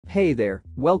Hey there,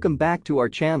 welcome back to our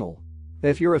channel.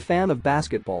 If you're a fan of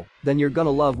basketball, then you're gonna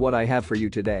love what I have for you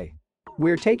today.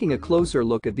 We're taking a closer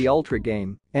look at the Ultra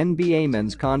Game NBA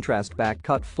Men's Contrast Back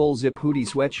Cut Full Zip Hoodie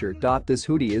Sweatshirt. This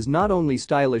hoodie is not only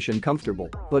stylish and comfortable,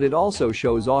 but it also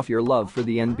shows off your love for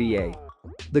the NBA.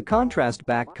 The contrast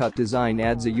back cut design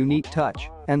adds a unique touch,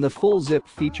 and the full zip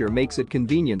feature makes it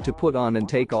convenient to put on and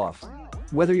take off.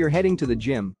 Whether you're heading to the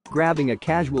gym, grabbing a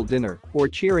casual dinner, or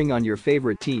cheering on your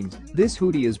favorite team, this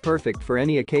hoodie is perfect for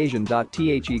any occasion.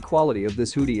 The quality of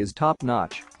this hoodie is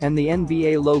top-notch, and the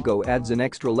NBA logo adds an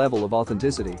extra level of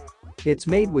authenticity. It's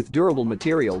made with durable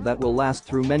material that will last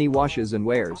through many washes and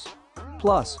wears.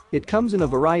 Plus, it comes in a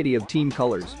variety of team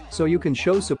colors, so you can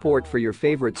show support for your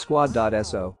favorite squad.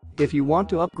 So, if you want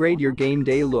to upgrade your game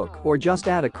day look or just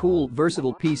add a cool,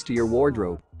 versatile piece to your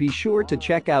wardrobe, be sure to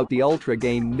check out the Ultra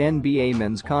Game NBA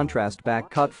Men's Contrast Back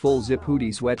Cut Full Zip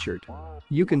Hoodie Sweatshirt.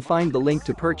 You can find the link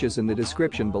to purchase in the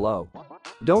description below.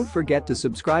 Don't forget to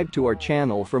subscribe to our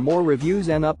channel for more reviews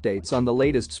and updates on the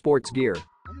latest sports gear.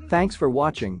 Thanks for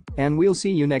watching, and we'll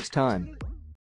see you next time.